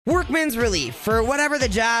Workman's Relief for whatever the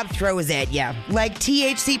job throws at you, like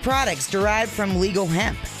THC products derived from legal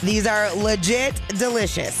hemp. These are legit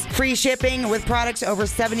delicious. Free shipping with products over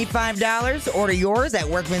 $75. Order yours at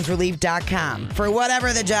workmansrelief.com for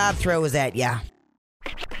whatever the job throws at you.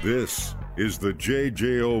 This is the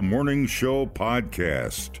JJO Morning Show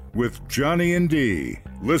podcast with Johnny and D.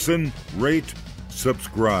 Listen, rate,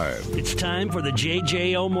 subscribe. It's time for the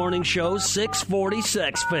JJO Morning Show 640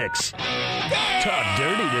 Sex Fix. Talk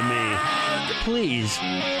dirty to me, please.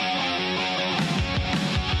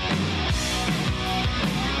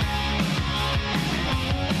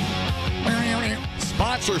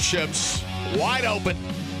 Sponsorships wide open.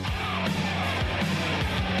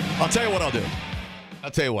 I'll tell you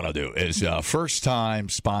what I'll do is first time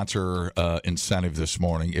sponsor incentive this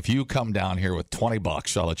morning. If you come down here with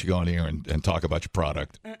 $20, I'll let you go in here and talk about your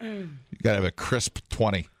product. You got to have a crisp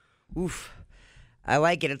 20. Oof. I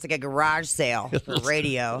like it. It's like a garage sale for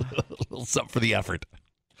radio. A little something for the effort.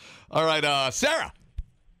 All right, Sarah.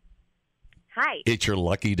 Hi. It's your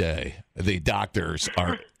lucky day. The doctors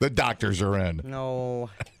are in.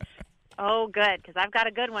 No. Oh, good, because I've got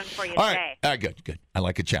a good one for you All today. right. Good. I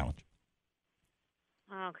like a challenge.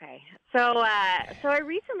 Okay. So I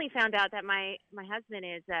recently found out that my husband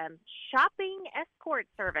is shopping escort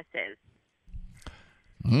services.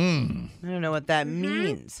 I don't know what that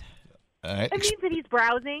means. All right. It means that he's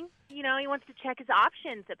browsing. You know, he wants to check his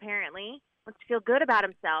options, apparently. Wants to feel good about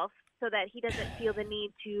himself so that he doesn't feel the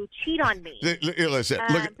need to cheat on me. Listen,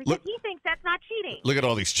 because he thinks that's not cheating. Look at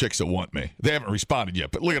all these chicks that want me. They haven't responded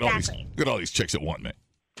yet, but look at all these chicks that want me.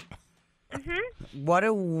 Mm-hmm. What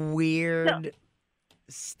a weird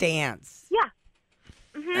stance. Yeah.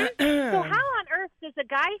 Mm-hmm. So how on earth does a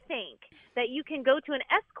guy think that you can go to an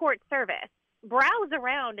escort service, browse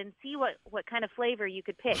around, and see what kind of flavor you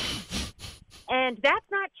could pick? And that's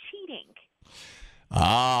not cheating.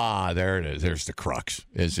 Ah, there it is. There's the crux.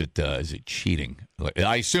 Is it cheating?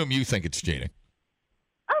 I assume you think it's cheating.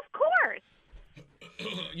 Of course.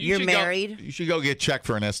 You're married? You should go get checked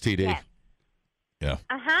for an STD. Yes. Yeah.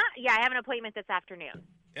 Uh-huh. Yeah, I have an appointment this afternoon.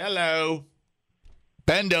 Hello.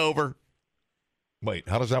 Bend over. Wait,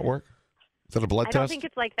 how does that work? Is that a blood test? I don't think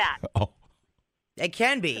it's like that. Oh. It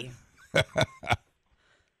can be.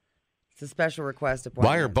 It's a special request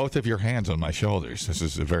appointment. Why are both of your hands on my shoulders? This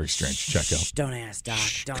is a very strange checkup. Shh, don't ask, Doc.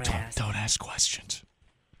 Don't ask. Don't ask questions.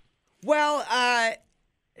 Well,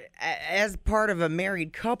 as part of a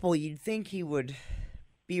married couple, you'd think he would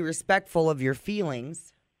be respectful of your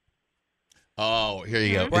feelings. Oh, here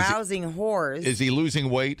you go. Browsing whores. Is he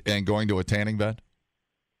losing weight and going to a tanning bed?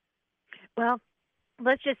 Well,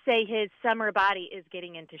 let's just say his summer body is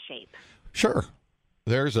getting into shape. Sure.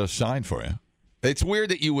 There's a sign for you. It's weird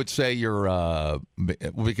that you would say you're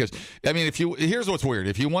because I mean, here's what's weird.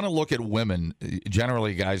 If you want to look at women,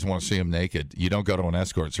 generally guys want to see them naked. You don't go to an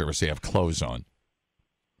escort service; they have clothes on.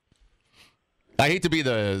 I hate to be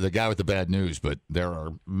the guy with the bad news, but there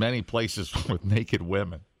are many places with naked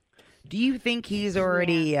women. Do you think he's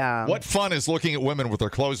already? What fun is looking at women with their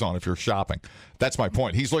clothes on if you're shopping? That's my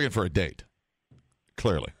point. He's looking for a date.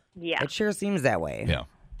 Clearly. Yeah. It sure seems that way. Yeah.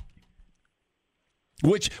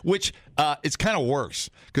 Which it's kind of worse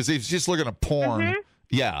because he's just looking at porn. Mm-hmm.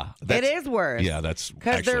 Yeah, it is worse. Yeah, that's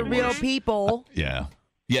because they're real worse. people. Yeah,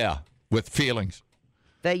 with feelings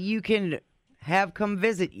that you can have come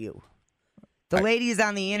visit you. The ladies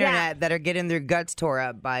on the internet that are getting their guts tore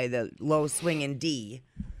up by the low swinging D,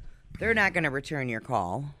 they're not going to return your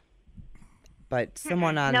call. But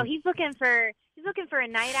someone on he's looking for a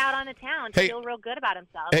night out on the town to feel real good about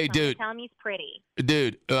himself. Hey, dude. Tell him he's pretty.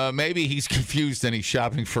 Dude, maybe he's confused and he's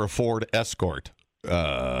shopping for a Ford Escort.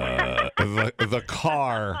 The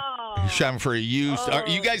car. Oh. He's shopping for a used. Are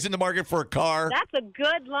you guys in the market for a car? That's a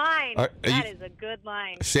good line. That is a good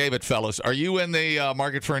line. Save it, fellas. Are you in the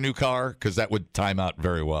market for a new car? Because that would time out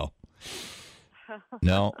very well.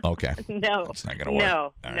 No? Okay. No. It's not going to work.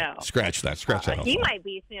 No, All right. no. Scratch that. He might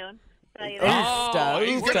be soon. He's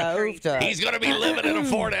going to be living in a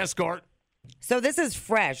Ford Escort. So this is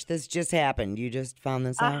fresh. This just happened. You just found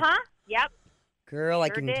this out? Uh-huh. Yep. Girl,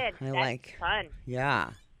 Sure did. That's fun. Yeah.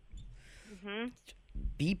 Mm-hmm.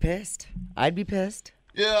 Be pissed. I'd be pissed.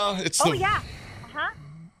 Yeah, it's yeah. Uh-huh.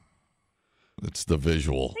 It's the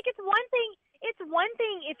visual. Like it's one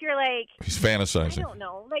thing if you're like he's fantasizing. I don't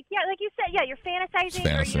know. Like you said, you're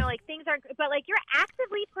fantasizing or like things aren't, but like you're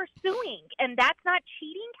actively pursuing and that's not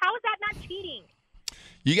cheating? How is that not cheating?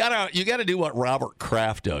 You gotta do what Robert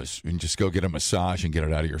Kraft does and just go get a massage and get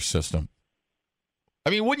it out of your system. I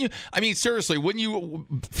mean, seriously, wouldn't you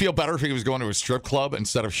feel better if he was going to a strip club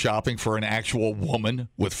instead of shopping for an actual woman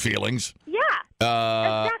with feelings? Yeah.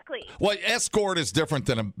 Exactly. Well, escort is different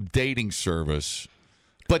than a dating service,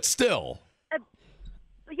 but still.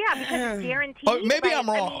 Yeah, because it's guaranteed. Oh, maybe like, I'm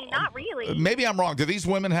wrong. I mean, not really. Maybe I'm wrong. Do these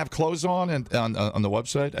women have clothes on on the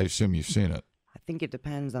website? I assume you've seen it. I think it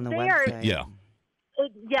depends on the They website. are- Yeah.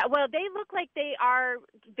 Yeah, well, they look like they are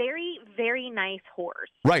very, very nice whores.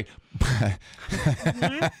 Right.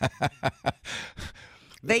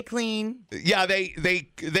 They clean. Yeah,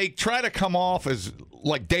 they try to come off as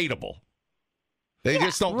like dateable. They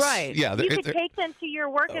just don't. right. Yeah. You could take them to your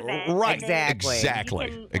work event. Right. And then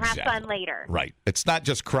Exactly. You can have fun later. Right. It's not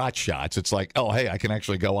just crotch shots. It's like, oh, hey, I can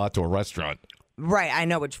actually go out to a restaurant. Right. I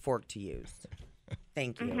know which fork to use.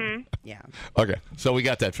 Thank you. Mm-hmm. Yeah. Okay, so we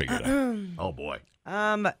got that figured out. Oh boy.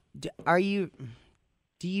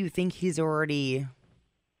 Do you think he's already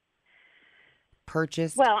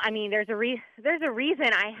purchased? Well, I mean, there's a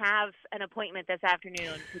reason I have an appointment this afternoon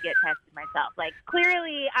to get tested myself. Like,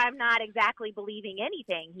 clearly, I'm not exactly believing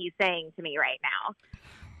anything he's saying to me right now.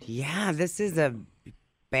 Yeah, this is a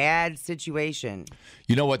bad situation.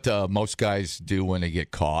 You know what most guys do when they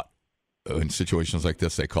get caught in situations like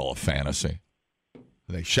this? They call a fantasy.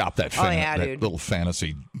 They shop that, that dude. little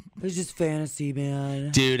fantasy. It's just fantasy,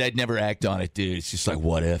 man. Dude, I'd never act on it, dude. It's just like,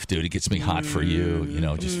 what if, dude? It gets me hot for you. You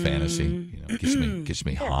know, just fantasy. You know, gets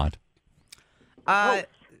me hot.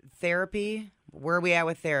 Therapy? Where are we at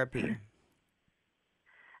with therapy?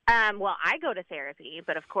 Well, I go to therapy,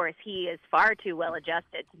 but of course he is far too well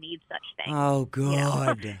adjusted to need such things. Oh,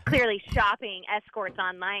 God. You know? Clearly shopping escorts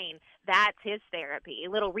online, that's his therapy,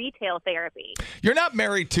 little retail therapy. You're not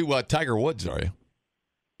married to Tiger Woods, are you?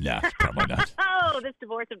 No, probably not. Oh, this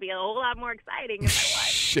divorce would be a whole lot more exciting if I was.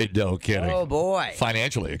 Shit, no kidding. Oh, boy.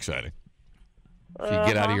 Financially exciting. If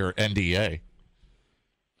you get out of your NDA.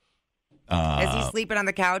 Is he sleeping on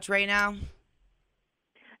the couch right now?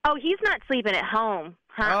 Oh, he's not sleeping at home.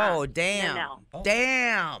 Oh, damn. No.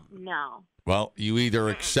 Damn. No. Well, you either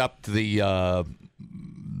accept the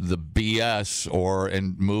BS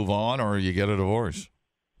and move on, or you get a divorce.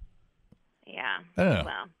 Yeah. Yeah.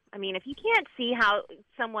 Well, I mean, if you can't see how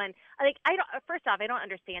someone first off, I don't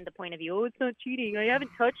understand the point of view. Oh, it's not cheating. I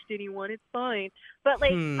haven't touched anyone. It's fine. But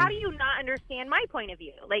like, how do you not understand my point of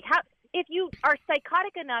view? Like, how if you are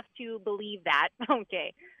psychotic enough to believe that,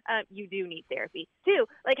 okay, you do need therapy too.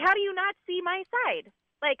 Like, how do you not see my side?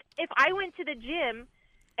 Like, if I went to the gym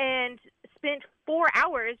and spent 4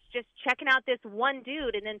 hours just checking out this one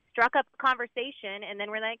dude and then struck up a conversation and then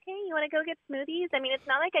we're like, hey, you want to go get smoothies? I mean, it's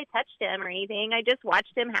not like I touched him or anything. I just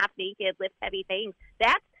watched him half naked lift heavy things.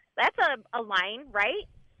 That's a line, right?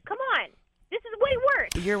 Come on. This is way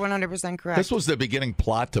worse. You're 100% correct. This was the beginning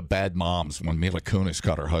plot to Bad Moms when Mila Kunis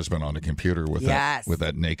caught her husband on the computer with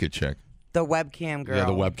that naked chick. The webcam girl. Yeah,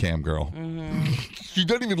 the webcam girl. Mm-hmm. She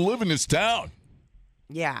doesn't even live in this town.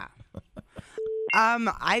 Yeah.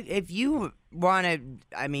 If you want to,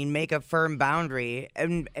 make a firm boundary,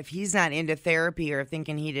 and if he's not into therapy or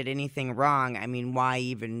thinking he did anything wrong, I mean, why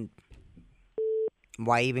even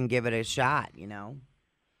give it a shot, you know?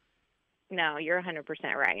 No, you're 100%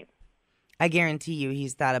 right. I guarantee you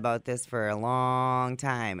he's thought about this for a long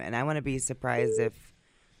time, and I wouldn't be surprised if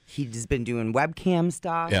he's been doing webcam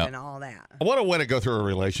stuff and all that. What a way to go through a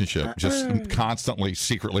relationship, just constantly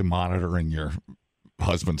secretly monitoring your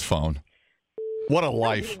husband's phone. What a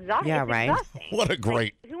life. Yeah, right? Exhausting. What a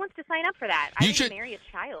great... Who wants to sign up for that? I didn't marry a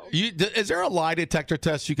child. Is there a lie detector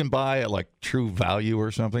test you can buy at like True Value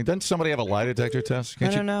or something? Doesn't somebody have a lie detector test? I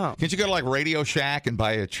don't know. Can't you go to like Radio Shack and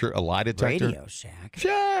buy a lie detector? Radio Shack?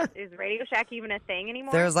 Sure. Is Radio Shack even a thing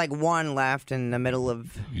anymore? There's like one left in the middle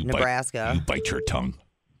of Nebraska. You bite your tongue.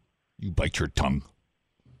 You bite your tongue.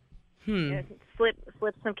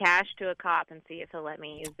 Slip some cash to a cop and see if he'll let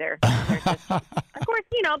me use their system. Of course,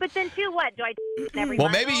 but then too, what? Do I every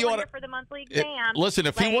month maybe you ought to for the monthly exam? Listen,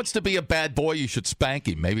 if he wants to be a bad boy, you should spank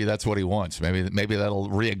him. Maybe that's what he wants. Maybe that'll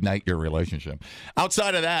reignite your relationship.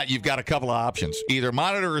 Outside of that, you've got a couple of options. Either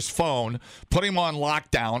monitor his phone, put him on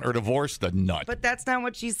lockdown, or divorce the nut. But that's not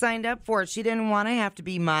what she signed up for. She didn't want to have to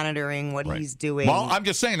be monitoring what he's doing. Well, I'm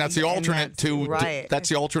just saying that's the alternate that's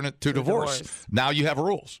the alternate to divorce. Now you have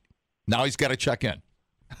rules. Now he's got to check in.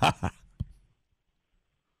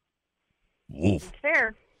 Oof.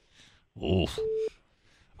 Fair. Oof.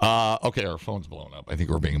 Okay, our phone's blown up. I think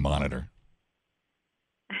we're being monitored.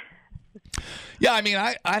 Yeah, I mean,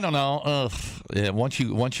 I don't know. Yeah, once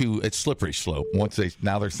you, it's slippery slope. Now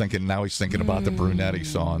he's thinking about the brunette he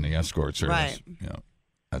saw in the escort service. Right.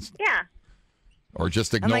 Yeah. Or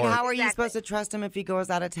just I'm ignore. like, how are you supposed to trust him if he goes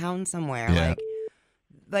out of town somewhere? Yeah.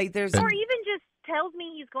 Like there's. Or even just tells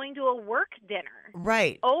me he's going to a work dinner.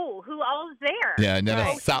 Right. Oh, who all's there? Yeah, and then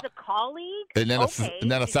oh, she's a colleague. And then okay.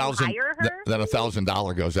 and then Did you hire her? then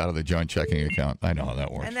 $1,000 goes out of the joint checking account. I know how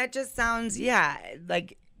that works. And that just sounds,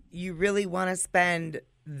 like you really want to spend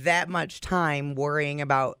that much time worrying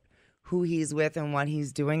about who he's with and what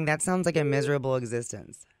he's doing. That sounds like a miserable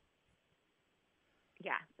existence.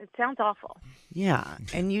 Yeah, it sounds awful. Yeah,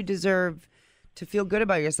 and you deserve to feel good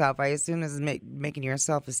about yourself. I assume this is making your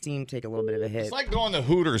self-esteem take a little bit of a hit. It's like going to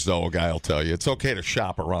Hooters, though. A guy will tell you it's okay to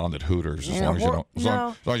shop around at Hooters as long as you don't, as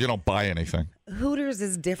long as you don't buy anything. Hooters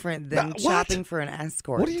is different than shopping for an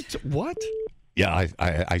escort. What are you? What? Yeah,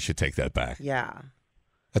 I should take that back. Yeah.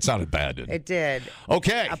 That sounded bad, didn't it? It did.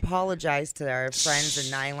 Okay. Apologize to our friends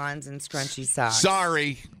in nylons and scrunchy socks.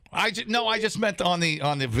 Sorry. I just meant on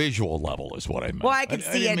the visual level is what I meant. Well, I could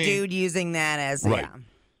see a dude using that as Right.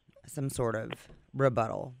 some sort of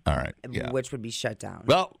rebuttal. All right. Yeah. Which would be shut down.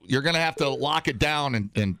 Well, you're going to have to lock it down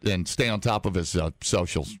and stay on top of his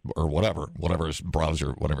socials or whatever his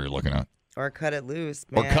browser, whatever you're looking at. Or cut it loose,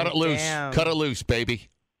 man. Or cut it loose. Damn. Cut it loose, baby.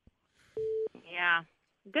 Yeah.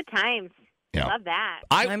 Good times. Yeah. Love that.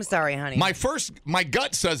 I'm sorry, honey. My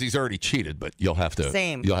gut says he's already cheated, but you'll have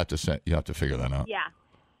to You'll have to figure that out. Yeah.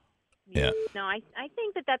 Yeah. No, I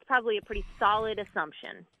think that's probably a pretty solid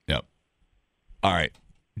assumption. Yep. All right.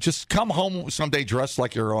 Just come home someday dressed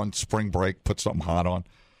like you're on spring break, put something hot on,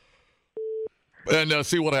 and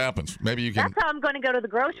see what happens. Maybe you can. That's how I'm going to go to the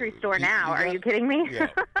grocery store now. Are you kidding me? Yeah.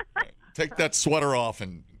 Take that sweater off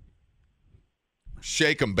and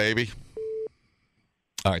shake 'em, baby.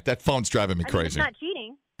 All right. That phone's driving me crazy. It's not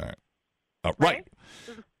cheating. All right. Right.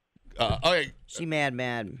 Okay. She mad.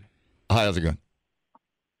 Hi, how's it going?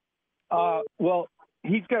 Well,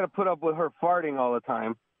 he's got to put up with her farting all the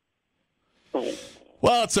time.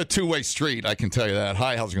 Well, it's a two-way street, I can tell you that.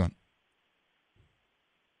 Hi, how's it going?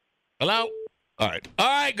 Hello? All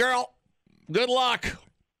right, girl. Good luck.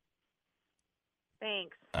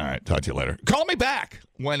 Thanks. All right, talk to you later. Call me back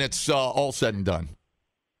when it's all said and done.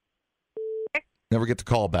 Never get to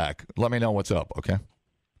call back. Let me know what's up, okay?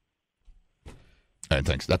 All right,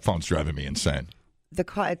 thanks. That phone's driving me insane.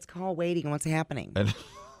 It's call waiting. What's happening? And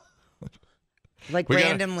like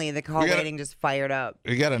randomly, the call waiting just fired up.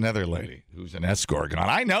 We got another lady who's an escort going,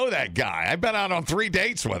 I know that guy. I've been out on 3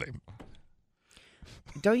 dates with him.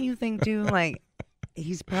 Don't you think, dude, like,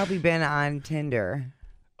 he's probably been on Tinder.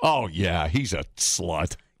 Oh, yeah, he's a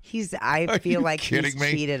slut. I feel like he's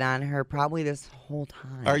cheated on her probably this whole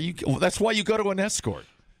time. Well, that's why you go to an escort.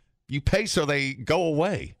 You pay so they go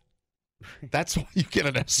away. That's why you get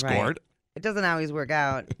an escort. Right. It doesn't always work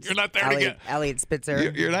out. You're not there to get Elliot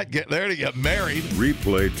Spitzer. You're not there to get married.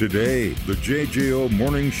 Replay today the JJO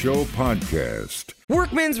Morning Show podcast.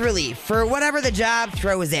 Workman's Relief for whatever the job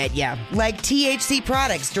throws at you, like THC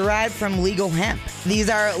products derived from legal hemp. These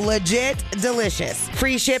are legit delicious.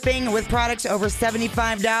 Free shipping with products over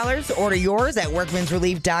 $75. Order yours at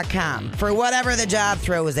workmansrelief.com for whatever the job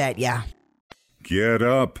throws at you. Get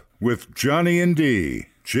up with Johnny and D.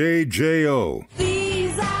 JJO.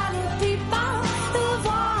 These are the people of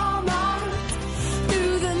Walmart,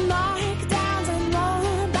 through the markdowns and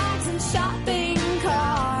rollbacks and shopping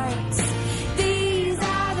carts. These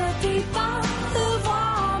are the people of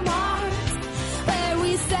Walmart, where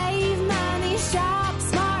we save money, shop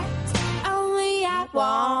smart, only at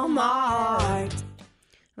Walmart.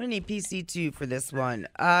 I'm going to need PC2 for this one.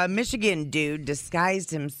 Michigan dude disguised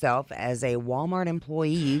himself as a Walmart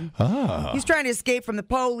employee. He's trying to escape from the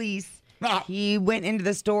police. He went into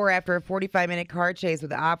the store after a 45-minute car chase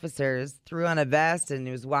with the officers, threw on a vest, and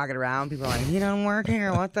he was walking around. People were like, he don't work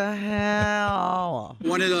here. What the hell?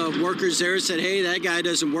 One of the workers there said, hey, that guy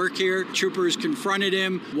doesn't work here. Troopers confronted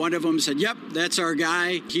him. One of them said, yep, that's our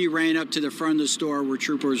guy. He ran up to the front of the store where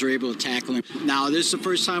troopers were able to tackle him. Now, this is the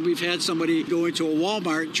first time we've had somebody go into a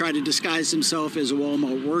Walmart, try to disguise himself as a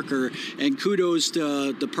Walmart worker, and kudos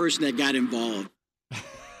to the person that got involved.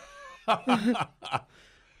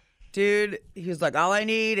 Dude, he was like, all I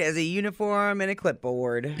need is a uniform and a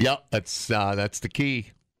clipboard. Yep, that's the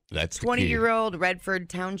key. That's the 20-year-old Redford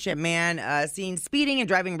Township man seen speeding and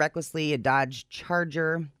driving recklessly a Dodge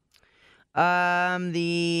Charger.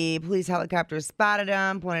 The police helicopter spotted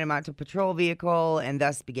him, pointed him out to a patrol vehicle, and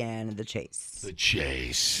thus began the chase. The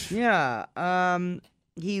chase. Yeah.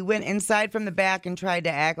 He went inside from the back and tried to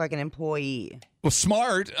act like an employee. Well,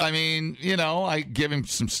 smart. I mean, I give him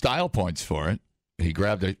some style points for it. He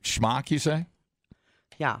grabbed a schmuck, you say?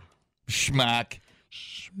 Yeah. Schmuck.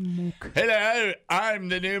 Hello, I'm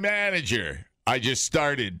the new manager. I just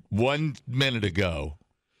started 1 minute ago.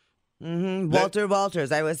 Walter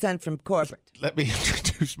Walters. I was sent from corporate. Let me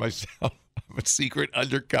introduce myself. I'm a secret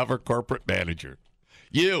undercover corporate manager.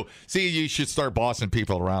 You should start bossing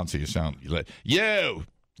people around so you sound like,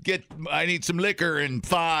 I need some liquor in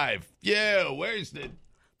 5. Where's the...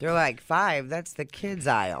 They're like, 5, that's the kids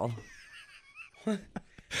aisle.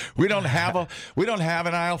 We don't have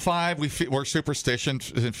an aisle 5. We're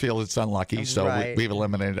superstitious and feel it's unlucky, so Right. we've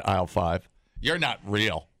eliminated aisle 5. You're not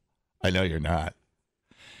real. I know you're not.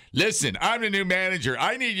 Listen, I'm the new manager.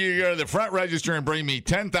 I need you to go to the front register and bring me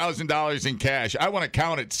 $10,000 in cash. I want to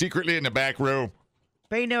count it secretly in the back room.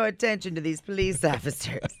 Pay no attention to these police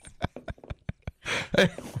officers.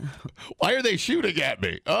 Why are they shooting at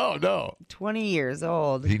me? Oh, no. 20 years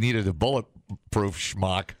old. He needed a bulletproof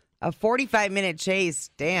schmuck. A 45-minute chase.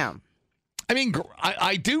 Damn. I mean,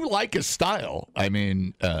 I do like his style. I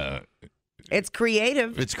mean, It's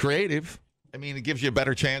creative. it's creative. I mean, it gives you a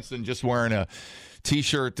better chance than just wearing a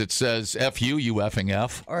T-shirt that says F you effing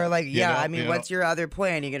F. Or like, yeah, know, I mean, what's your other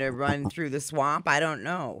plan? You going to run through the swamp? I don't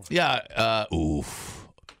know. Yeah.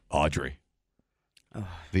 Audrey.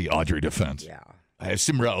 The Audrey defense. Yeah. I have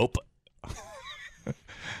some rope.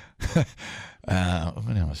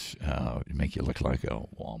 What else? Make you look like a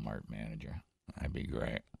Walmart manager. That'd be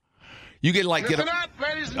great. You get like Listen up,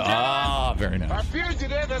 ladies and gentlemen. Ah, very Our nice.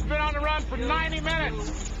 fugitive has been on the run for 90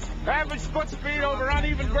 minutes. Average foot speed over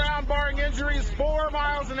uneven ground, barring injuries, 4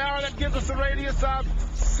 miles an hour. That gives us a radius of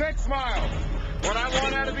 6 miles. What I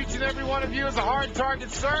want out of each and every one of you is a hard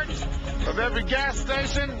target search of every gas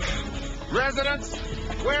station, residence,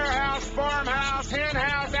 warehouse, farmhouse, hen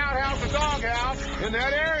house, outhouse, and doghouse in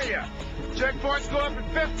that area. Checkpoints go up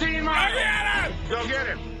at 15 miles. Go get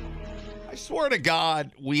him. I swear to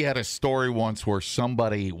God, we had a story once where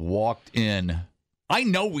somebody walked in. I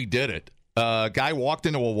know we did it. A guy walked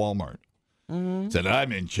into a Walmart, said,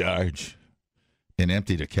 "I'm in charge," and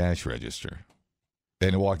emptied a cash register.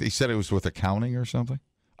 And he said it was with accounting or something.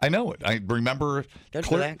 I know it. I remember it. Good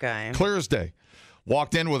for that guy. Clear as day.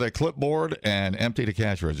 Walked in with a clipboard and emptied a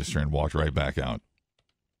cash register and walked right back out.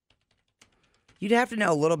 You'd have to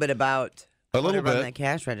know a little bit about A little how to run bit. that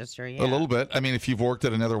cash register. Yeah. A little bit. I mean, if you've worked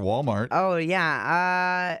at another Walmart. Oh,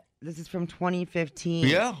 yeah. This is from 2015.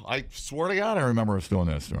 Yeah, I swear to God, I remember us doing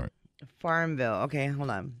that story. Farmville. Okay, hold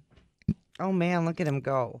on. Oh, man, look at him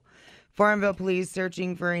go. Farmville police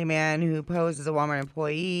searching for a man who posed as a Walmart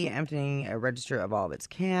employee, emptying a register of all of its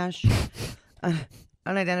cash.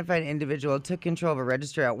 Unidentified individual took control of a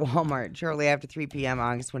register at Walmart shortly after 3 p.m.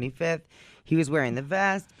 August 25th. He was wearing the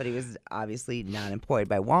vest, but he was obviously not employed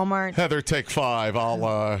by Walmart. Heather, take 5.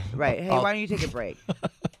 Right. Hey, why don't you take a break?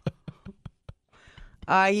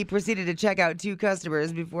 He proceeded to check out 2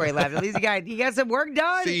 customers before he left. At least he got some work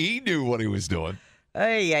done. See, he knew what he was doing.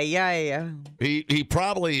 Yeah. He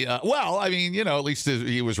probably, well, I mean, at least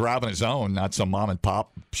he was robbing his own, not some mom and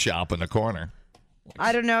pop shop in the corner.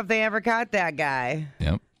 I don't know if they ever caught that guy.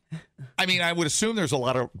 Yep. I mean, I would assume there's a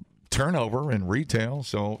lot of turnover in retail,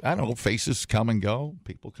 so I don't know, faces come and go,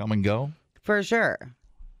 people come and go. For sure.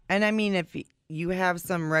 And I mean, if you have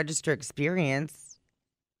some register experience,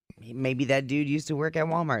 maybe that dude used to work at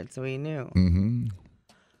Walmart, so he knew. Mm-hmm.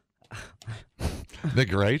 They're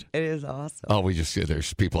great. It is awesome. Oh,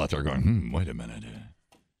 there's people out there going, wait a minute.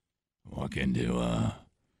 Walk into,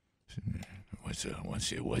 what's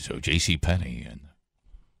JCPenney and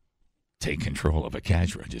take control of a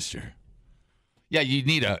cash register. Yeah, you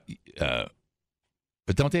need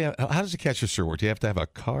but don't they how does a cash register work? Do you have to have a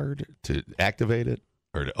card to activate it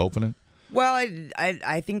or to open it? Well,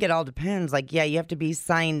 I think it all depends. Like, yeah, you have to be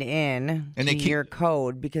signed in And to they keep- your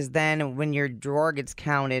code, because then when your drawer gets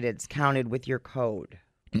counted, it's counted with your code.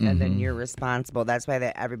 And then you're responsible. That's why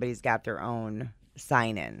everybody's got their own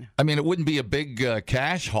sign-in. I mean, it wouldn't be a big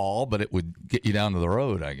cash haul, but it would get you down to the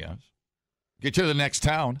road, I guess. Get you to the next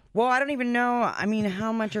town. Well, I don't even know. I mean,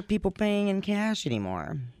 how much are people paying in cash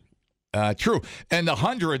anymore? True. And the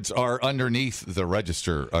hundreds are underneath the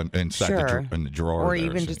register inside Sure. in the drawer. Or there,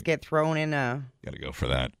 even so just get thrown in a got to go for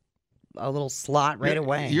that. little slot right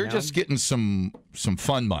away. You're you know? just getting some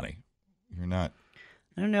fun money. You're not.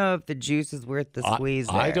 I don't know if the juice is worth the squeeze.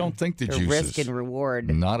 I there. don't think the juice risk is. and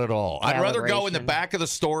reward. Not at all. I'd rather go in the Calibration. back of the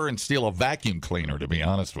store and steal a vacuum cleaner, to be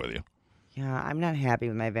honest with you. Yeah, I'm not happy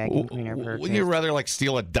with my vacuum cleaner purchase. Wouldn't you rather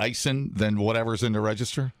steal a Dyson than whatever's in the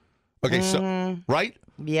register? Okay, so right?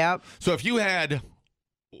 Yep. So if you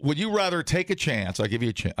would you rather take a chance? I'll give you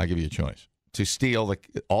a choice to steal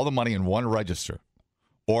all the money in one register,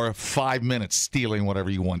 or 5 minutes stealing whatever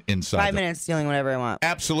you want inside. 5 minutes stealing whatever I want.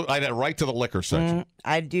 Absolutely, I'd head right to the liquor section.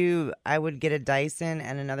 I would get a Dyson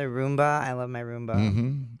and another Roomba. I love my Roomba.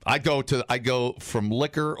 Mm-hmm. I go from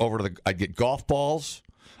liquor over to I'd get golf balls.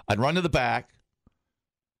 I'd run to the back,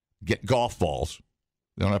 get golf balls.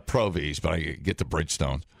 They don't have Pro Vs, but I get the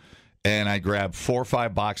Bridgestones. and I grab 4 or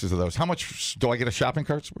 5 boxes of those. How much do I get a shopping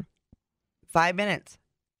cart for? 5 minutes.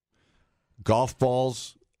 Golf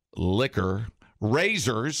balls, liquor,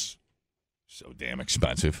 razors, so damn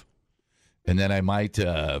expensive. And then I might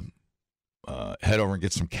head over and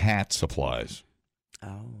get some cat supplies.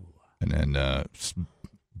 Oh. And then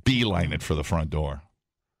beeline it for the front door.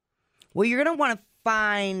 Well, you're going to want to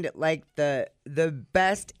find like the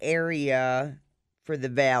best area for the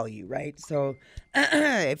value, right? So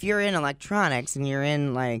if you're in electronics and you're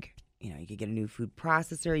in like, you could get a new food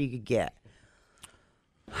processor, you could get,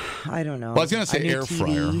 I don't know. Well, I was going to say a new air TV.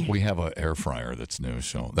 fryer. We have an air fryer that's new,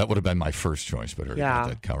 so that would have been my first choice, but I already got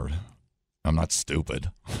that covered. I'm not stupid.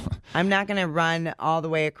 I'm not going to run all the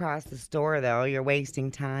way across the store, though. You're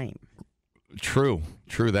wasting time. True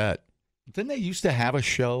that. Didn't they used to have a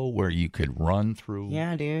show where you could run through?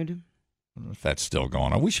 Yeah, dude. I don't know if that's still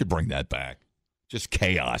going on. We should bring that back. Just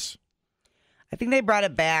chaos. I think they brought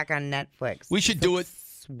it back on Netflix. We should do it.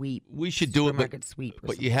 Sweep. We should do it,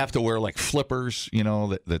 but you have to wear like flippers,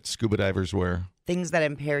 that scuba divers wear. Things that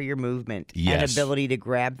impair your movement and Yes. ability to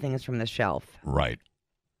grab things from the shelf. Right.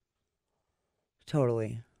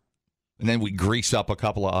 Totally. And then we grease up a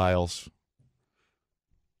couple of aisles.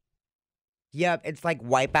 Yep, it's like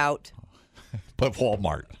Wipeout. But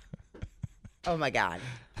Walmart. Oh, my God.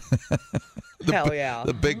 Hell yeah.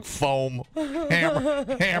 The big foam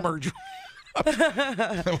hammer.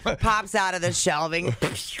 Pops out of the shelving.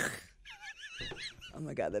 Oh,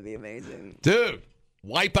 my God, that'd be amazing. Dude,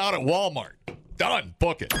 wipe out at Walmart. Done.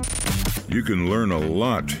 Book it. You can learn a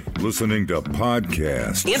lot listening to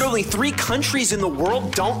podcasts. And only 3 countries in the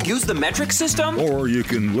world don't use the metric system? Or you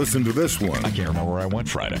can listen to this one. I can't remember where I went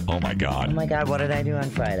Friday. Oh, my God. Oh, my God, what did I do on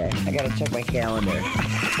Friday? I got to check my calendar.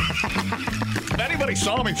 If anybody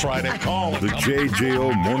saw me Friday, call. The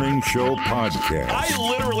JJO Morning Show Podcast. I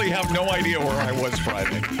literally have no idea where I was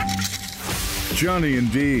Friday. Johnny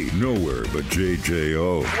and D, nowhere but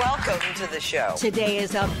JJO. Welcome to the show. Today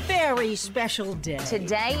is a very special day.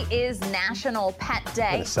 Today is National Pet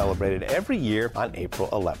Day. It's celebrated every year on April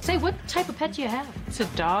 11th. Say, what type of pet do you have? It's a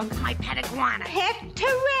dog. My pet iguana. Pet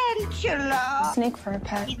tarantula. Snake for a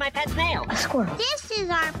pet. He's my pet snail. A squirrel. This is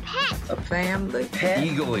our pet. A family pet.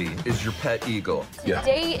 Eagle-y is your pet eagle.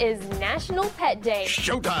 Today is National Pet Day.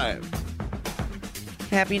 Showtime.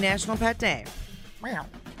 Happy National Pet Day. Meow.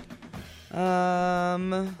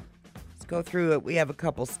 Let's go through it. We have a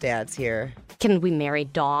couple stats here. Can we marry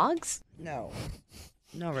dogs? No,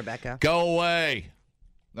 Rebecca. Go away.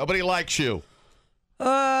 Nobody likes you.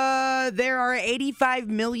 There are 85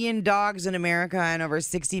 million dogs in America and over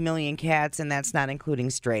 60 million cats, and that's not including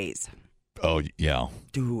strays. Oh, yeah.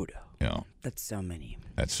 Dude. Yeah. That's so many.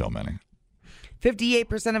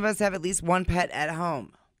 58% of us have at least one pet at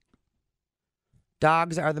home.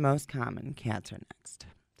 Dogs are the most common. Cats are next.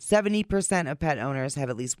 70% of pet owners have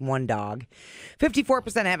at least one dog.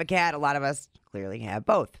 54% have a cat. A lot of us clearly have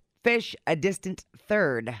both. Fish, a distant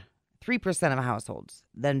third. 3% of households.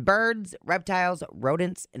 Then birds, reptiles,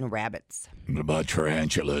 rodents, and rabbits. What about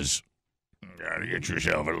tarantulas? Gotta get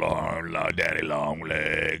yourself a daddy long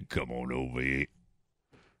leg. Come on over here.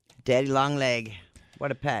 Daddy long leg.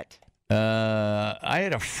 What a pet. I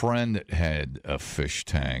had a friend that had a fish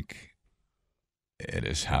tank at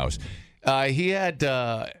his house. He had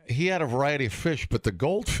a variety of fish, but the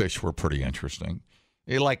goldfish were pretty interesting.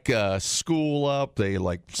 They school up. They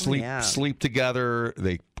sleep together.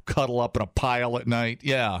 They cuddle up in a pile at night.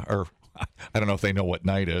 Yeah, or I don't know if they know what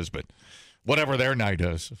night is, but whatever their night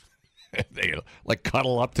is, they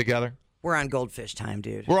cuddle up together. We're on goldfish time,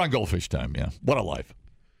 dude. We're on goldfish time. Yeah, what a life.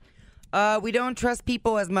 We don't trust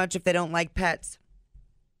people as much if they don't like pets.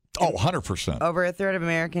 Oh, 100%. Over a third of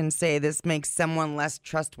Americans say this makes someone less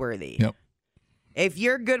trustworthy. Yep. If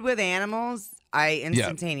you're good with animals, I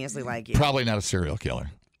instantaneously like you. Probably not a serial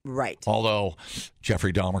killer. Right. Although,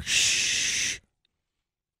 Jeffrey Dahmer, shh.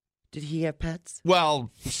 Did he have pets?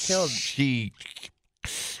 Well, killed. A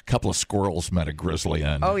couple of squirrels met a grizzly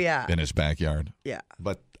in his backyard. Yeah.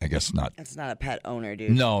 But I guess not. That's not a pet owner,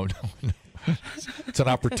 dude. No. It's an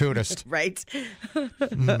opportunist. Right?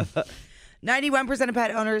 91% of pet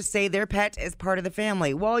owners say their pet is part of the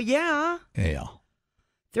family. Well, yeah. Yeah.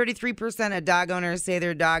 33% of dog owners say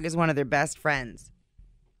their dog is one of their best friends.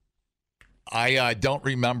 I don't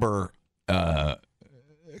remember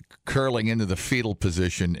curling into the fetal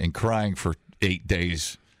position and crying for 8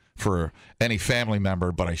 days for any family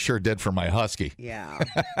member, but I sure did for my husky. Yeah.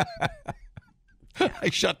 I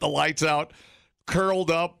shut the lights out, curled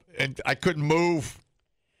up, and I couldn't move.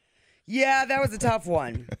 Yeah, that was a tough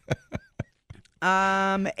one.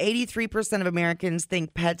 83% of Americans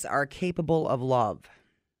think pets are capable of love.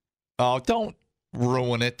 Oh, don't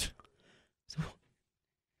ruin it.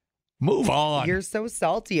 Move on. You're so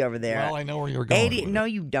salty over there. Well, I know where you're going. No,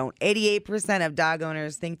 you don't. 88% of dog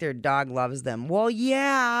owners think their dog loves them. Well,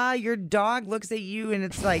 yeah, your dog looks at you and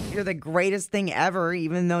it's like you're the greatest thing ever,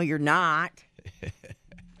 even though you're not.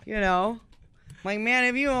 You know? Like, man,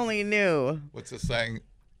 if you only knew. What's the saying?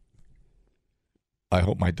 I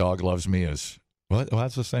hope my dog loves me as... What?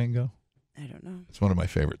 How's the saying go? I don't know. It's one of my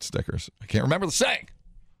favorite stickers. I can't remember the saying.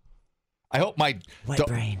 I hope my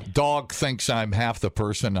dog thinks I'm half the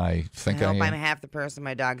person I think I am. I hope I'm half the person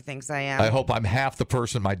my dog thinks I am. I hope I'm half the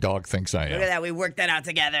person my dog thinks I am. Look at that. We worked that out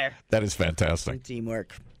together. That is fantastic.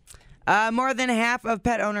 Teamwork. More than half of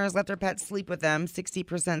pet owners let their pets sleep with them.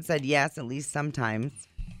 60% said yes, at least sometimes.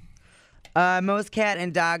 Most cat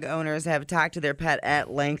and dog owners have talked to their pet at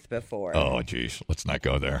length before. Oh, geez. Let's not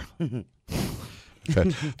go there.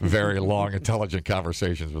 Had very long, intelligent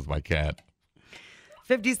conversations with my cat.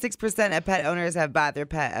 56% of pet owners have bought their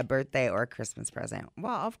pet a birthday or a Christmas present.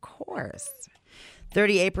 Well, of course.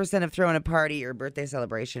 38% have thrown a party or birthday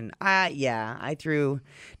celebration. Yeah, I threw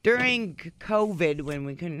during COVID when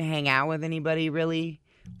we couldn't hang out with anybody really.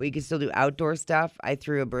 We could still do outdoor stuff. I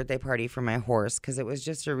threw a birthday party for my horse because it was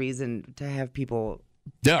just a reason to have people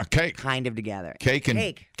cake kind of together. Cake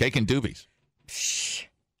and doobies.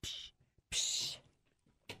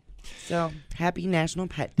 So, happy National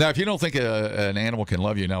Pet Day. Now, if you don't think an animal can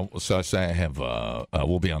love you, now, so say I have,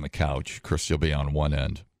 we'll be on the couch. Chris will be on one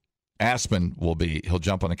end. Aspen he'll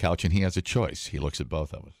jump on the couch, and he has a choice. He looks at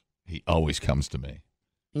both of us. He always comes to me.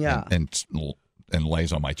 Yeah. And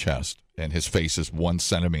lays on my chest. And his face is 1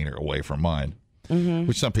 centimeter away from mine,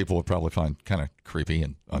 which some people would probably find kind of creepy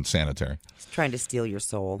and unsanitary. He's trying to steal your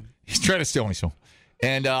soul. He's trying to steal my soul.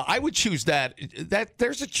 And I would choose that.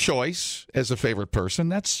 There's a choice as a favorite person.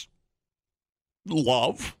 That's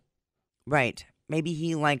love. Right. Maybe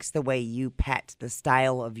he likes the way you pet, the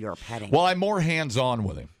style of your petting. Well, I'm more hands-on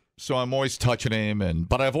with him. So I'm always touching him,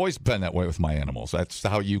 but I've always been that way with my animals. That's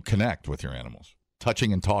how you connect with your animals.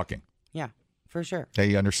 Touching and talking. Yeah, for sure.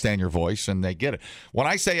 They understand your voice and they get it. When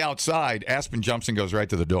I say outside, Aspen jumps and goes right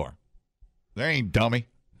to the door. They ain't dummy.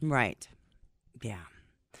 Right. Yeah.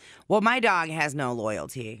 Well, my dog has no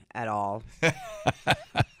loyalty at all.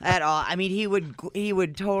 At all. I mean, he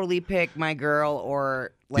would totally pick my girl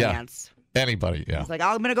or Lance. Yeah. Anybody, yeah. He's like,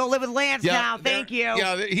 I'm gonna go live with Lance now. Thank you.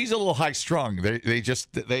 Yeah, he's a little high strung. They're. It's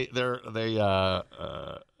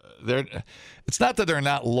not that they're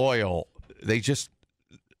not loyal.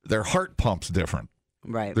 Their heart pump's different.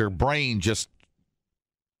 Right. Their brain just.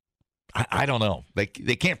 I don't know. They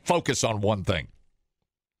can't focus on one thing.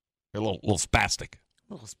 They're a little spastic.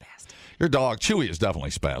 Your dog, Chewy, is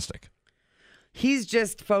definitely spastic. He's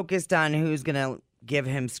just focused on who's going to give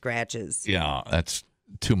him scratches. Yeah, that's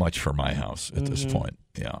too much for my house at this point.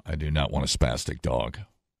 Yeah, I do not want a spastic dog.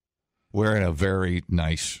 We're at a very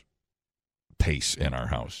nice pace in our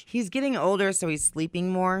house. He's getting older, so he's sleeping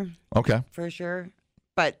more. Okay. For sure.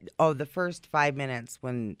 But, the first 5 minutes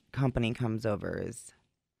when company comes over is...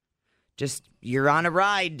 just, you're on a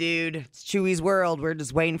ride, dude. It's Chewy's world. We're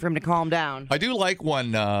just waiting for him to calm down. I do like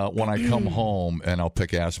when I come home and I'll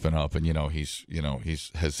pick Aspen up and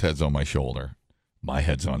his head's on my shoulder, my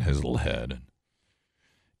head's on his little head,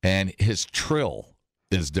 and his trill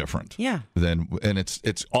is different. Yeah. And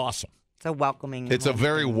it's awesome. It's a welcoming. It's a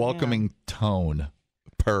very welcoming tone.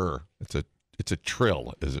 Purr. It's a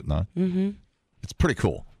trill, is it not? Mm-hmm. It's pretty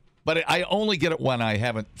cool. But I only get it when I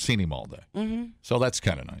haven't seen him all day. Mm-hmm. So that's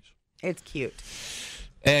kind of nice. It's cute.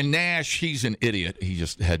 And Nash, he's an idiot. He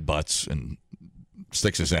just headbutts and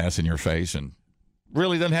sticks his ass in your face and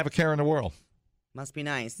really doesn't have a care in the world. Must be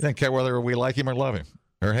nice. He doesn't care whether we like him or love him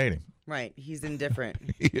or hate him. Right. He's indifferent.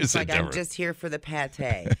 He is indifferent. I'm just here for the pate.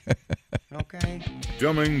 Okay.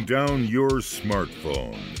 Dumbing down your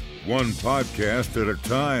smartphone. One podcast at a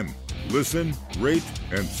time. Listen, rate,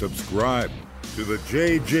 and subscribe to the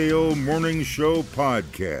JJO Morning Show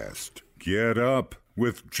podcast. Get up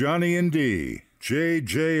with Johnny and D.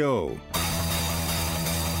 JJO.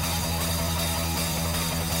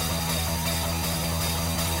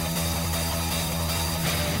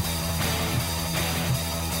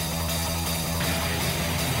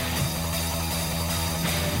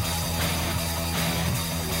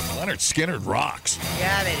 Leonard Skinner rocks.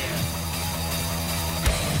 Yeah, they do.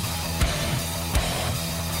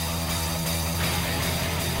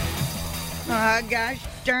 Oh, gosh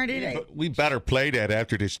darn it. We better play that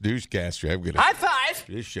after this newscaster. High five.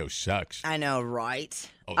 This show sucks. I know,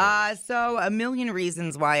 right? Oh, yeah. So a million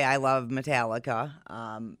reasons why I love Metallica.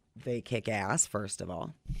 They kick ass, first of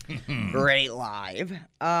all. Great live.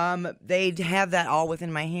 They have that All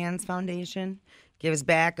Within My Hands Foundation. Gives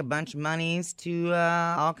back a bunch of monies to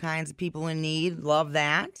all kinds of people in need. Love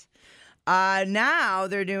that. Now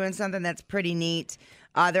they're doing something that's pretty neat.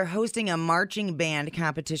 They're hosting a marching band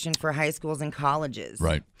competition for high schools and colleges.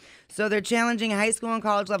 Right. So they're challenging high school and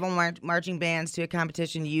college level marching bands to a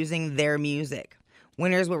competition using their music.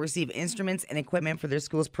 Winners will receive instruments and equipment for their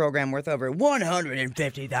school's program worth over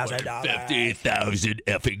 $150,000. $50,000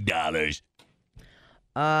 effing dollars.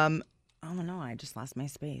 Oh no, I just lost my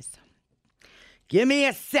space. Give me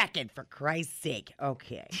a second, for Christ's sake.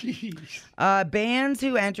 Okay. Bands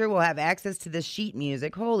who enter will have access to the sheet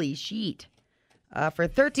music. Holy sheet. For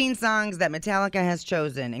 13 songs that Metallica has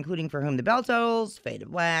chosen, including For Whom the Bell Tolls, Fade to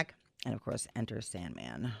Black, and of course, Enter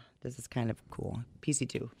Sandman. This is kind of cool.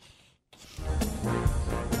 PC2.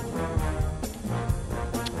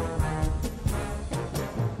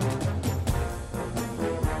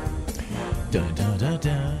 Dun, dun, dun,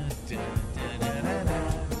 dun.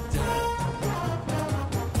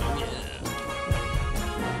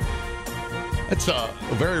 It's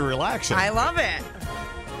very relaxing. I love it.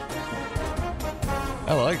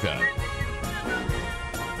 I like that.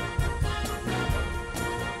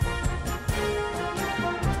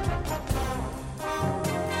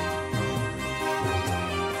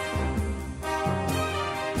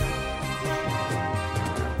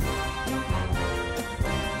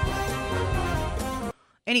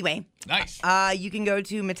 Anyway. Nice. You can go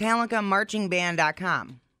to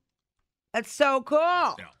MetallicaMarchingBand.com. That's so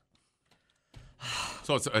cool. Yeah.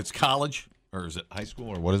 So it's college, or is it high school,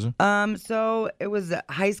 or what is it? So it was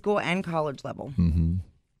high school and college level. Mm-hmm.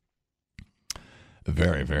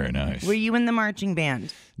 Very, very nice. Were you in the marching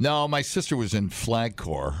band? No, my sister was in Flag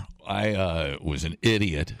Corps. I was an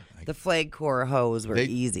idiot. The Flag Corps hoes were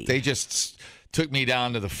easy. They just took me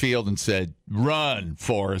down to the field and said, "Run,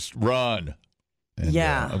 Forrest, run." And,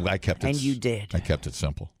 yeah, I kept it. And you did. I kept it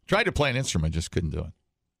simple. Tried to play an instrument, just couldn't do it.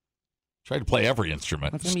 Tried to play every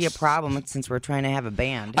instrument. That's going to be a problem since we're trying to have a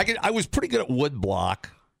band. I was pretty good at wood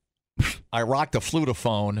block. I rocked a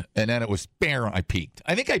flutophone, and then it was, bam, I peaked.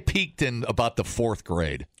 I think I peaked in about the 4th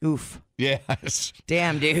grade. Oof. Yes.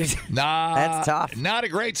 Damn, dude. That's tough. Not a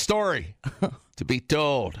great story to be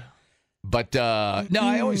told. But, no,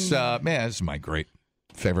 I always, man, this is my great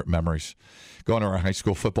favorite memories. Going to our high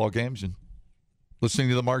school football games and listening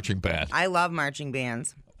to the marching band. I love marching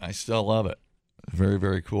bands. I still love it. Very,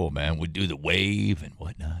 very cool, man. We'd do the wave and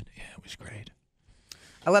whatnot. Yeah, it was great.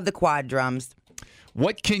 I love the quad drums.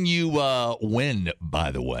 What can you win,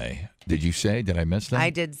 by the way? Did you say? Did I miss that? I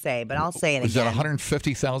did say, but I'll say it was again. Was that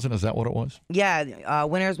 $150,000? Is that what it was? Yeah.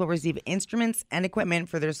 Winners will receive instruments and equipment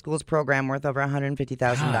for their school's program worth over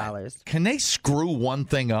 $150,000. Can they screw one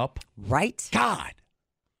thing up? Right? God.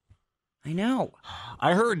 I know.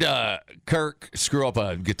 I heard Kirk screw up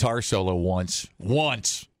a guitar solo once.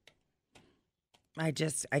 I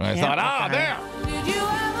thought, there. Did you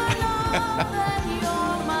ever know that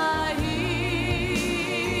you're my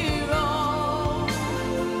hero?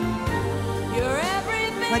 You're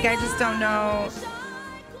everything. Like, I just don't know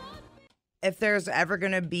if there's ever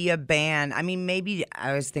going to be a band. I mean, maybe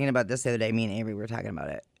I was thinking about this the other day. Me and Avery were talking about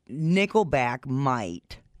it. Nickelback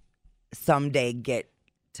might someday get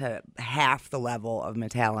to half the level of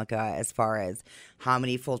Metallica as far as how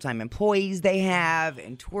many full-time employees they have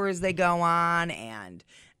and tours they go on and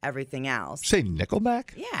everything else. Say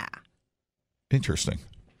Nickelback? Yeah. Interesting.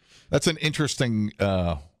 That's an interesting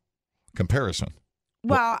comparison.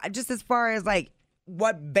 Well, just as far as like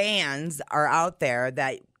what bands are out there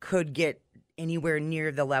that could get anywhere near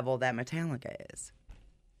the level that Metallica is.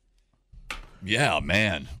 Yeah,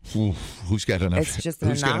 man. Who's got enough? It's just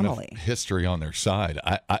an anomaly. Got enough history on their side?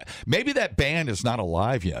 Maybe that band is not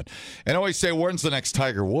alive yet. And I always say, "When's the next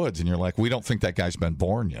Tiger Woods?" And you're like, "We don't think that guy's been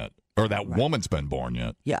born yet, or that woman's been born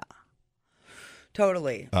yet." Yeah,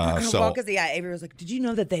 totally. Well, because Avery was like, "Did you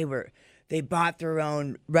know that they bought their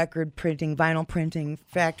own record printing, vinyl printing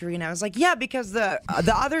factory?" And I was like, "Yeah, because the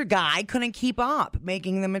other guy couldn't keep up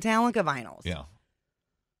making the Metallica vinyls." Yeah.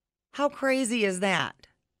 How crazy is that?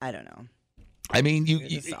 I don't know. I mean,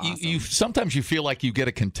 you sometimes you feel like you get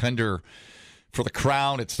a contender for the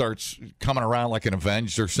crown. It starts coming around like an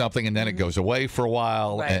Avenged or something, and then it goes away for a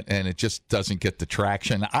while, Right. and it just doesn't get the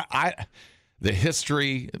traction. The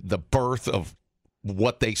history, the birth of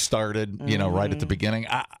what they started, right at the beginning.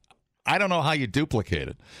 I don't know how you duplicate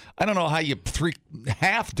it. I don't know how you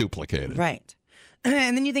half duplicate it. Right.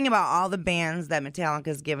 And then you think about all the bands that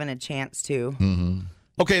Metallica's given a chance to. Mm-hmm.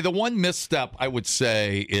 Okay, the one misstep I would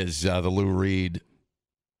say is the Lou Reed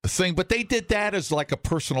thing, but they did that as like a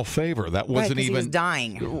personal favor. That wasn't even. He was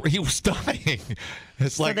dying. He was dying.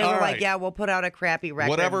 It's like, so they were all like, right, yeah, we'll put out a crappy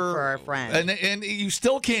record for our friend. And you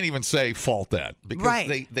still can't even say fault that because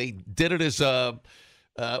they did it as a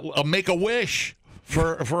make a wish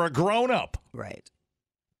for a grown-up. Right.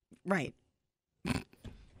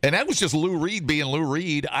 And that was just Lou Reed being Lou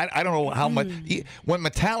Reed. I don't know how much. When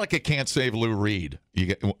Metallica can't save Lou Reed,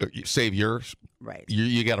 you save yours. Right.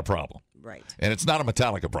 You got a problem. Right. And it's not a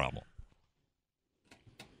Metallica problem.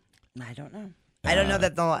 I don't know. I don't know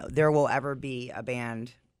that there will ever be a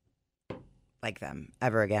band like them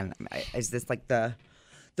ever again. Is this like the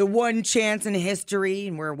one chance in history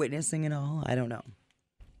and we're witnessing it all? I don't know.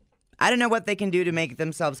 I don't know what they can do to make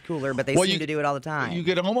themselves cooler, but they seem to do it all the time. You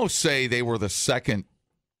could almost say they were the second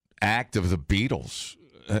act of the Beatles.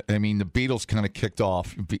 I mean, the Beatles kind of kicked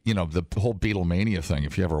off, the whole Beatlemania thing,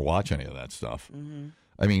 if you ever watch any of that stuff. Mm-hmm.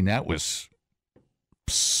 I mean, that was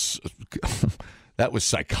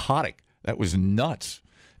psychotic. That was nuts.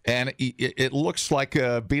 And it looks like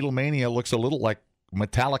Beatlemania looks a little like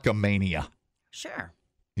Metallica mania. Sure.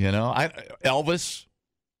 Elvis.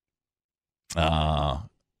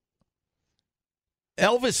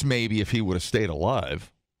 Elvis, maybe, if he would have stayed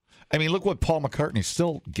alive. I mean, look what Paul McCartney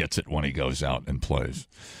still gets it when he goes out and plays.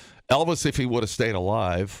 Elvis, if he would have stayed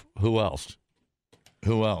alive, who else?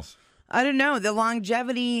 I don't know. The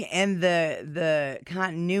longevity and the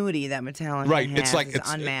continuity that Metallica has is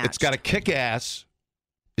unmatched. It's got to kick ass.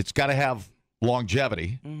 It's got to have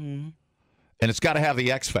longevity. Mm-hmm. And it's got to have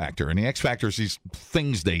the X Factor. And the X Factor is these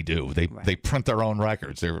things they do. They print their own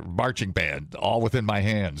records. They're a marching band, all within my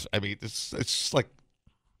hands. I mean, it's like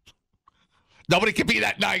nobody can be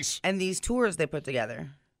that nice. And these tours they put together.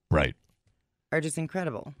 Right. Are just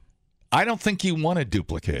incredible. I don't think you want to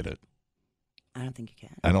duplicate it. I don't think you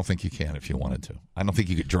can. I don't think you can if you wanted to. I don't think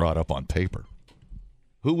you could draw it up on paper.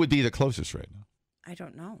 Who would be the closest right now? I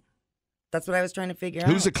don't know. That's what I was trying to figure out.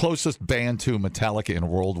 Who's the closest band to Metallica in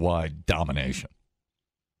worldwide domination?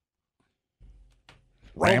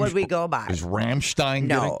 What would we go by? Is Rammstein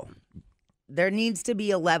No. There needs to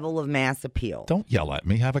be a level of mass appeal. Don't yell at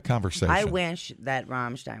me. Have a conversation. I wish that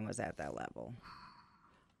Rammstein was at that level.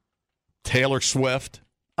 Taylor Swift?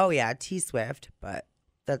 Oh, yeah, T-Swift, but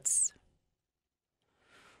that's...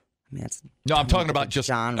 I mean, that's no, I'm talking about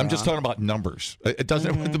genre. I'm just talking about numbers. It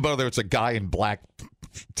doesn't whether it's a guy in black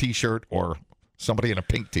T-shirt or somebody in a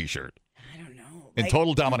pink T-shirt. I don't know. In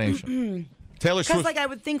total domination. Taylor Swift. Because I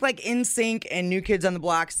would think like NSYNC and New Kids on the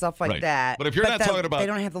Block, stuff like that. But if you're not talking about, they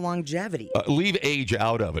don't have the longevity. Leave age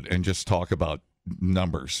out of it and just talk about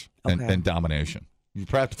numbers and domination. You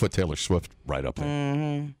probably have to put Taylor Swift right up there.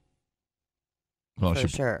 Mm-hmm.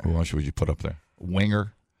 Who else would you put up there?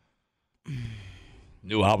 Winger.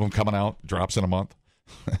 New album coming out, drops in a month.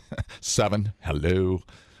 7, hello.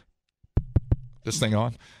 This thing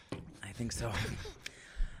on? I think so.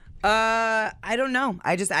 I don't know.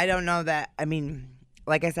 I don't know that. I mean,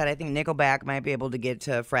 like I said, I think Nickelback might be able to get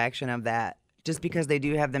to a fraction of that just because they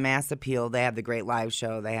do have the mass appeal. They have the great live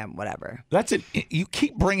show. They have whatever. That's it. You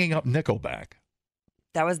keep bringing up Nickelback.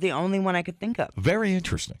 That was the only one I could think of. Very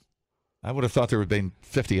interesting. I would have thought there would have been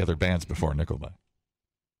 50 other bands before Nickelback.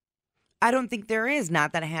 I don't think there is.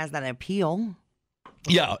 Not that it has that appeal.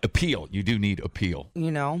 Yeah, appeal. You do need appeal.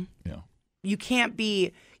 Yeah. You can't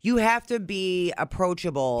be, you have to be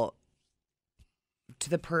approachable to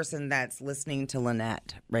the person that's listening to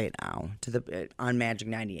Lynette right now, on Magic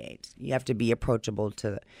 98. You have to be approachable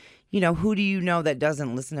to, who do you know that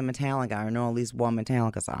doesn't listen to Metallica or know at least one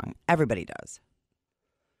Metallica song? Everybody does.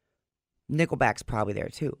 Nickelback's probably there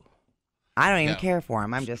too. I don't even care for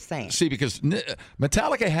him. I'm just saying. See, because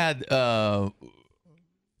Metallica had,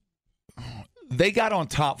 they got on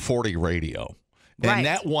top 40 radio, and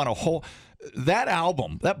that won that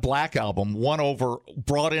album, that Black Album,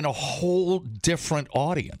 brought in a whole different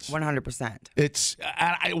audience. 100%.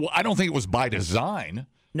 I don't think it was by design.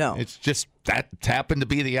 No. It's just that happened to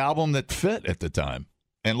be the album that fit at the time,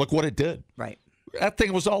 and look what it did. Right. That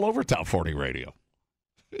thing was all over top 40 radio.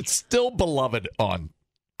 It's still beloved on.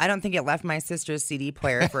 I don't think it left my sister's CD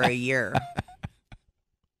player for a year.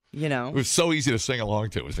 It was so easy to sing along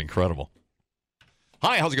to. It was incredible.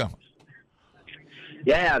 Hi, how's it going?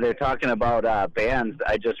 Yeah, they're talking about bands.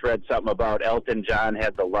 I just read something about Elton John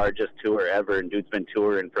had the largest tour ever, and dude's been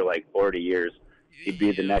touring for like 40 years. He'd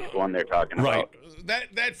be the next one they're talking about.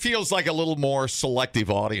 That feels like a little more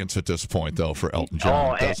selective audience at this point, though, for Elton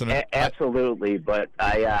John, doesn't it? Absolutely. But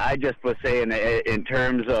I just was saying, in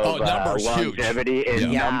terms of numbers, longevity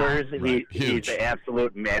and numbers, he's the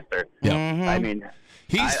absolute master. Yeah. Mm-hmm. I mean,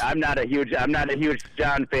 I'm not a huge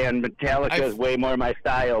John fan. Metallica is way more my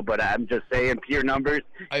style, but I'm just saying, pure numbers,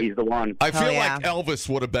 he's the one. I feel like Elvis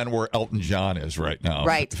would have been where Elton John is right now.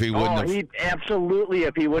 Right. If he wouldn't absolutely.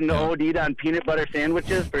 If he wouldn't have OD'd on peanut butter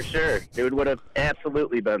sandwiches, for sure. Dude would have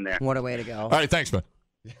absolutely been there. What a way to go. All right, thanks, man.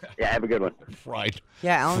 Yeah, have a good one. Right.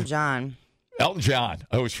 Yeah, Elton John. Elton John.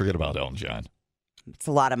 I always forget about Elton John. It's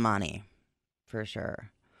a lot of money, for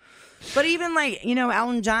sure. But even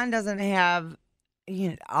Elton John doesn't have,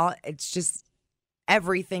 it's just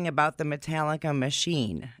everything about the Metallica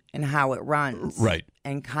machine and how it runs. Right.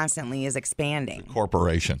 And constantly is expanding.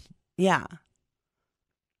 Corporation. Yeah.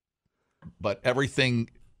 But everything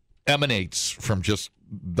emanates from just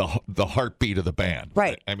the heartbeat of the band.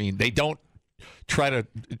 Right. I mean, they don't try to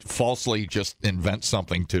falsely just invent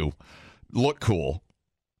something to look cool.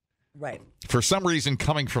 Right. For some reason,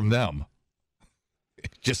 coming from them,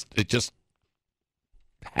 it just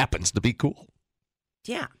happens to be cool.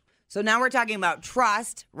 Yeah. So now we're talking about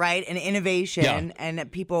trust, right, and innovation,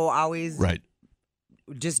 and people always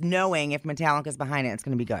just knowing if Metallica's behind it, it's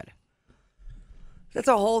going to be good. That's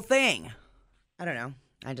a whole thing. I don't know.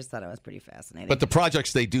 I just thought it was pretty fascinating. But the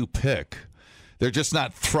projects they do pick, they're just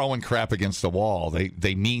not throwing crap against the wall.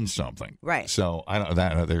 They mean something, right? So I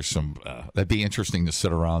don't. There's some. That'd be interesting to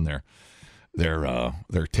sit around their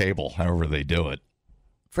table, however they do it,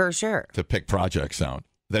 for sure, to pick projects out.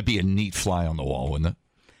 That'd be a neat fly on the wall, wouldn't it?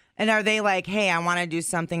 And are they like, hey, I want to do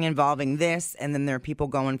something involving this, and then there are people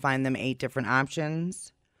go and find them 8 different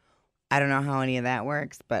options? I don't know how any of that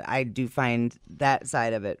works, but I do find that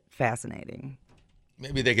side of it fascinating.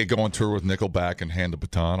 Maybe they could go on tour with Nickelback and hand the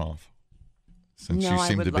baton off. Since you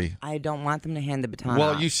seem to be, I don't want them to hand the baton off.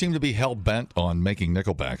 Well, you seem to be hell bent on making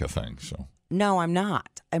Nickelback a thing. So no, I'm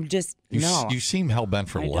not. I'm just You seem hell bent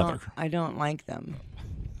for leather. I don't like them.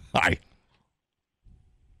 Hi.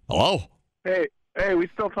 Hello. Hey, we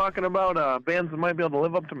still talking about bands that might be able to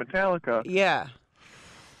live up to Metallica. Yeah.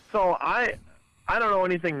 So I don't know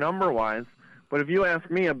anything number-wise, but if you ask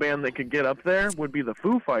me, a band that could get up there would be the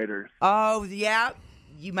Foo Fighters. Oh, yeah.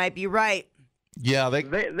 You might be right. Yeah,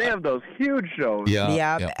 they have those huge shows.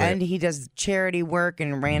 Yeah, and he does charity work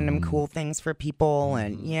and random cool things for people,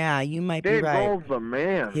 and you might be right. Dave Grohl's the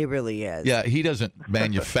man. He really is. Yeah, he doesn't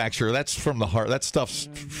manufacture. That's from the heart. That stuff's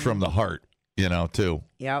from the heart, too.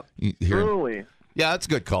 Yep. Truly. Yeah, that's a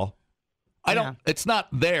good call. I don't. It's not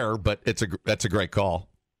there, but that's a great call.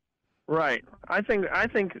 Right. I think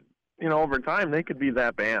over time they could be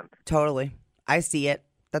that band. Totally. I see it.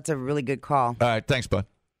 That's a really good call. All right, thanks, bud.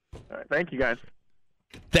 All right, thank you, guys.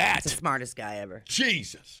 That's the smartest guy ever.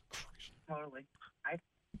 Jesus Christ. Totally.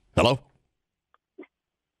 Hello? I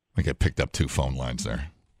think I picked up 2 phone lines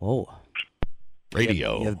there. Oh.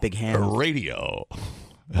 Radio. You have big hands. Radio.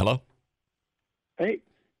 Hello? Hey,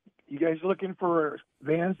 you guys looking for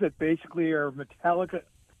bands that basically are Metallica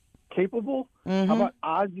capable? Mm-hmm. How about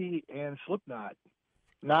Ozzy and Slipknot?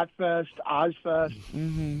 Knotfest, Ozfest.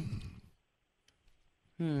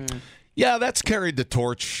 Yeah, that's carried the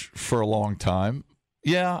torch for a long time.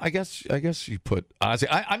 Yeah, I guess you put Ozzy.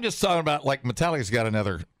 I'm just talking about like Metallica's got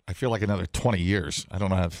another 20 years. I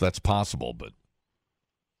don't know if that's possible, but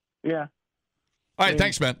yeah. All right,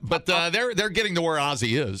 thanks, man. But they're getting to where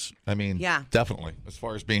Ozzy is. I mean, definitely, as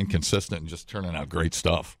far as being consistent and just turning out great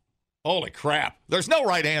stuff. Holy crap. There's no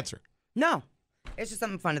right answer. No. It's just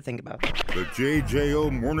something fun to think about. The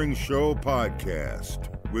JJO Morning Show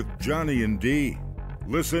Podcast with Johnny and D.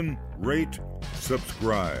 Listen, rate,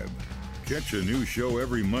 subscribe. Catch a new show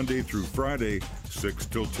every Monday through Friday, 6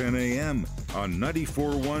 till 10 a.m. on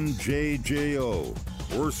 94.1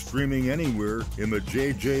 JJO or streaming anywhere in the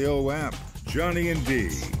JJO app. Johnny and D,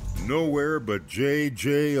 nowhere but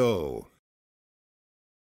JJO.